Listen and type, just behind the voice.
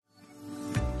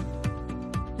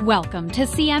Welcome to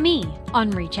CME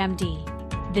on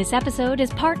ReachMD. This episode is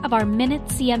part of our Minute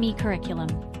CME curriculum.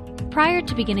 Prior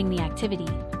to beginning the activity,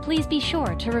 please be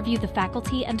sure to review the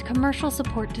faculty and commercial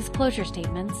support disclosure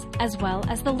statements, as well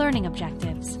as the learning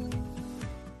objectives.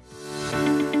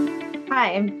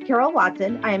 Hi, I'm Carol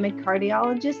Watson. I am a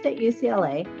cardiologist at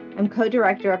UCLA. I'm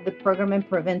co-director of the Program in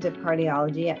Preventive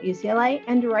Cardiology at UCLA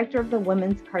and director of the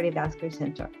Women's Cardiovascular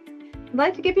Center. I'd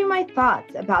like to give you my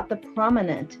thoughts about the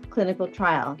prominent clinical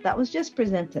trial that was just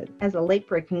presented as a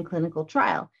late-breaking clinical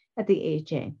trial at the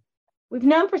AHA. We've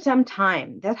known for some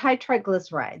time that high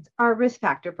triglycerides are a risk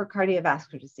factor for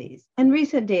cardiovascular disease, and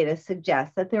recent data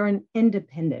suggests that they're an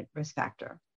independent risk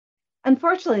factor.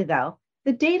 Unfortunately, though,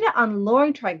 the data on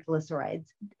lowering triglycerides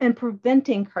and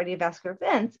preventing cardiovascular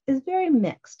events is very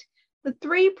mixed. The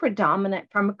three predominant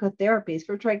pharmacotherapies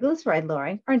for triglyceride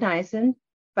lowering are niacin,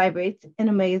 fibrates, and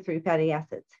omega-3 fatty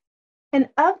acids. And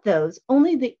of those,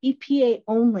 only the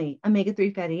EPA-only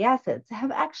omega-3 fatty acids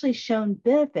have actually shown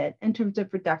benefit in terms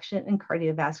of reduction in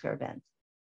cardiovascular events.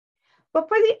 But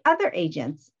for the other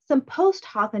agents, some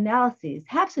post-hoc analyses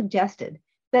have suggested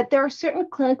that there are certain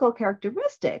clinical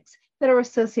characteristics that are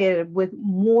associated with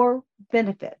more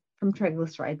benefit from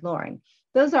triglyceride lowering.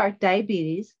 Those are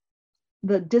diabetes,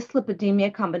 the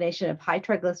dyslipidemia combination of high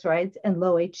triglycerides and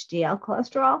low HDL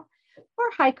cholesterol,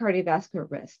 or high cardiovascular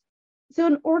risk. So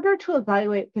in order to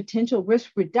evaluate potential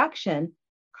risk reduction,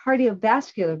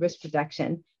 cardiovascular risk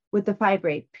reduction with the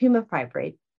fibrate,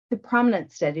 pimafibrate, the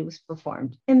prominent study was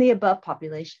performed in the above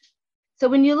population. So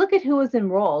when you look at who was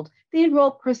enrolled, they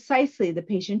enrolled precisely the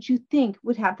patients you think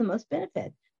would have the most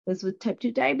benefit, those with type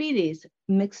 2 diabetes,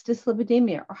 mixed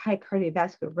dyslipidemia, or high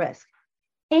cardiovascular risk.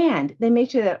 And they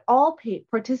made sure that all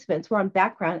participants were on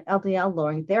background LDL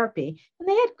lowering therapy, and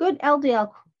they had good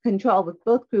LDL control, with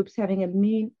both groups having a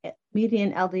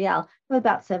median LDL of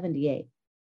about 78.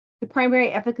 The primary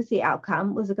efficacy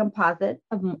outcome was a composite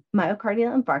of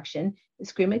myocardial infarction,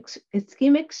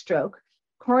 ischemic stroke,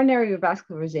 coronary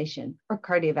revascularization, or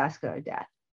cardiovascular death.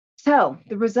 So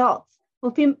the results.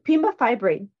 Well,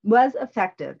 pimafibrate was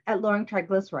effective at lowering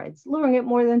triglycerides, lowering it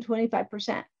more than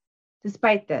 25%.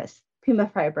 Despite this,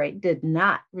 pimafibrate did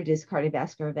not reduce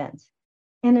cardiovascular events.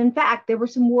 And in fact, there were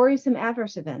some worrisome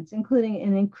adverse events, including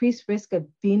an increased risk of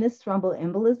venous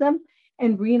thromboembolism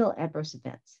and renal adverse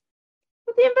events.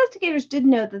 But the investigators did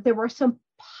note that there were some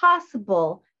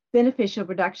possible beneficial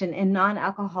reduction in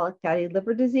non-alcoholic fatty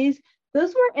liver disease.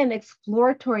 Those were in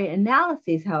exploratory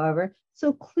analyses, however,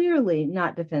 so clearly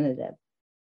not definitive.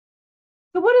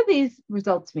 So what do these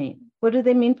results mean? What do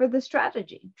they mean for the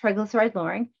strategy, triglyceride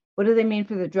lowering? What do they mean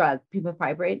for the drug,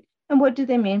 pimafibrate? And what do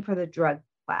they mean for the drug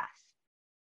class?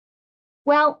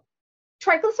 Well,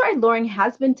 triglyceride lowering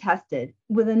has been tested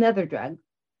with another drug,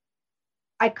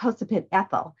 icosapent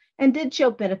ethyl, and did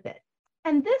show benefit.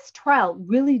 And this trial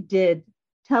really did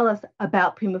tell us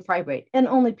about pimafibrate and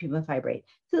only pimafibrate.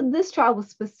 So this trial was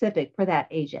specific for that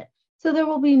agent. So there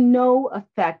will be no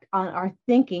effect on our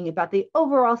thinking about the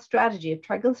overall strategy of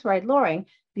triglyceride lowering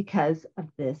because of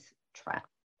this trial.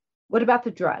 What about the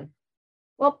drug?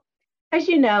 Well, as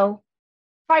you know,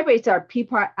 fibrates are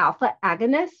PPAR alpha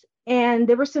agonists, and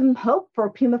there was some hope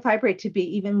for pimafibrate to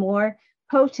be even more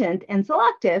potent and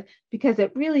selective because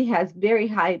it really has very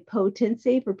high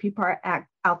potency for PPAR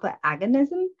alpha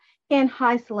agonism and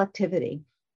high selectivity.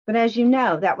 But as you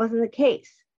know, that wasn't the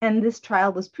case, and this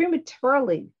trial was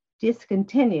prematurely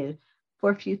discontinued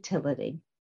for futility.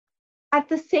 At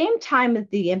the same time that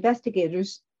the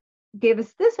investigators gave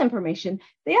us this information,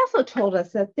 they also told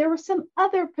us that there were some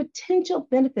other potential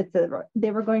benefits that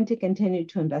they were going to continue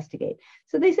to investigate.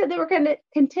 So they said they were going to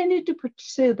continue to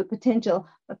pursue the potential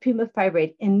of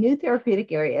pimafibrate in new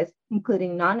therapeutic areas,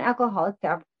 including non-alcoholic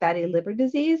fatty liver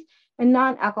disease and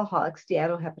non-alcoholic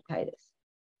steatohepatitis.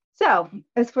 So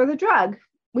as for the drug,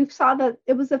 we saw that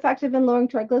it was effective in lowering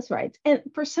triglycerides. And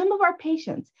for some of our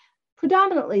patients,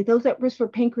 predominantly those at risk for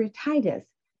pancreatitis,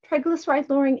 triglyceride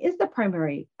lowering is the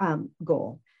primary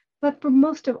goal. But for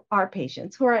most of our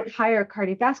patients who are at higher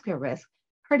cardiovascular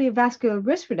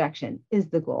risk reduction is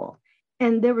the goal.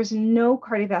 And there was no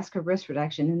cardiovascular risk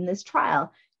reduction in this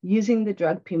trial using the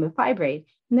drug pimafibrate.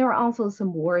 And there were also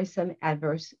some worrisome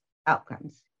adverse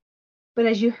outcomes. But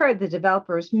as you heard, the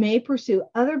developers may pursue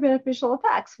other beneficial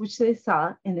effects, which they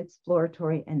saw in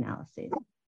exploratory analyses.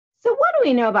 So what do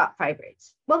we know about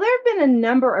fibrates? Well, there have been a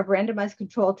number of randomized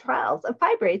controlled trials of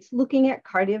fibrates looking at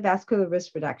cardiovascular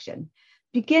risk reduction,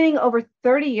 beginning over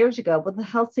 30 years ago with the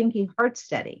Helsinki Heart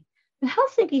Study. The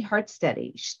Helsinki Heart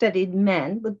Study studied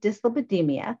men with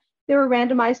dyslipidemia They were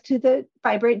randomized to the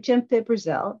fibrate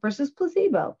gemfibrozil versus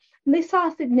placebo, and they saw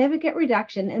a significant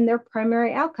reduction in their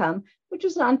primary outcome, which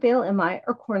was non-fatal MI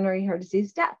or coronary heart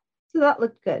disease death. So that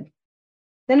looked good.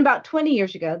 Then about 20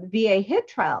 years ago, the VA HIT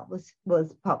trial was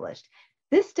published.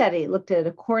 This study looked at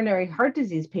a coronary heart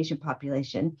disease patient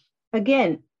population,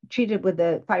 again, treated with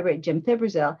the fibrate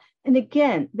gemfibrozil, and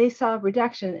again, they saw a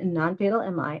reduction in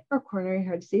non-fatal MI or coronary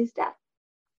heart disease death.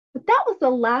 But that was the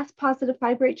last positive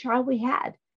fibrate trial we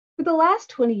had. For the last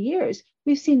 20 years,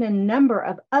 we've seen a number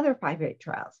of other fibrate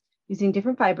trials using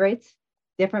different fibrates,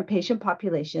 different patient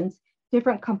populations,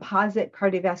 different composite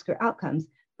cardiovascular outcomes,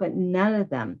 but none of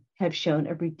them have shown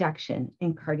a reduction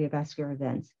in cardiovascular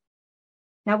events.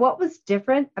 Now, what was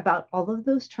different about all of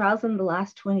those trials in the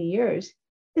last 20 years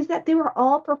is that they were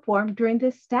all performed during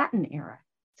the statin era.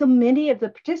 So many of the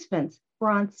participants were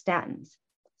on statins.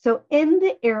 So in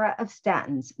the era of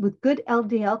statins with good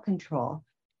LDL control,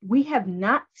 we have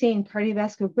not seen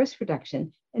cardiovascular risk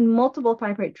reduction in multiple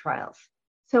fibrate trials.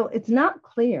 So it's not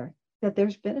clear that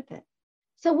there's benefit.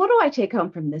 So what do I take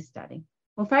home from this study?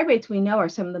 Well, fibrates we know are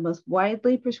some of the most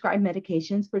widely prescribed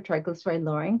medications for triglyceride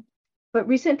lowering, but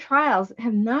recent trials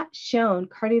have not shown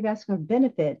cardiovascular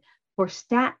benefit for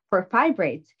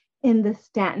fibrates in the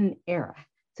statin era.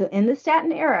 So in the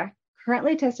statin era,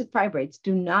 currently tested fibrates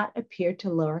do not appear to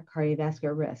lower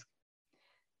cardiovascular risk.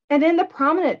 And in the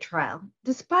PROMINENT trial,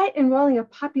 despite enrolling a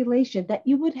population that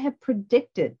you would have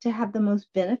predicted to have the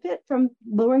most benefit from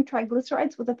lowering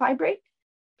triglycerides with a fibrate,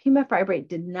 pemafibrate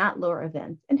did not lower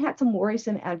events and had some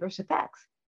worrisome adverse effects.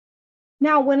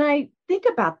 Now, when I think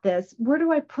about this, where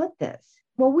do I put this?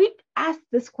 Well, we've asked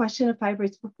this question of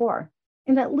fibrates before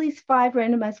in at least 5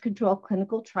 randomized controlled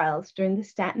clinical trials during the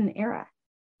statin era.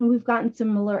 And we've gotten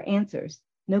similar answers,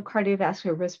 no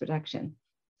cardiovascular risk reduction.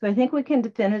 So I think we can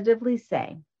definitively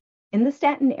say, in the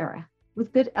statin era,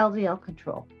 with good LDL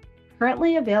control,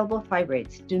 currently available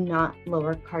fibrates do not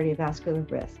lower cardiovascular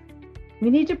risk. We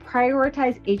need to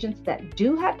prioritize agents that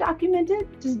do have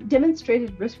documented,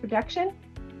 demonstrated risk reduction,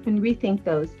 and rethink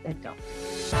those that don't.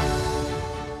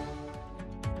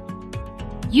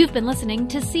 You've been listening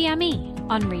to CME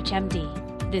on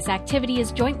ReachMD. This activity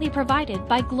is jointly provided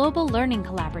by Global Learning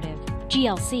Collaborative,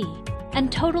 GLC,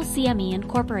 and Total CME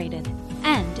Incorporated,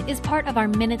 and is part of our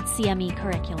Minute CME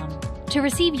curriculum. To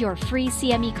receive your free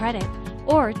CME credit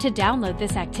or to download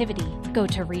this activity, go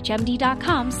to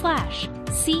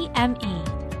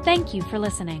reachmd.com/CME. Thank you for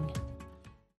listening.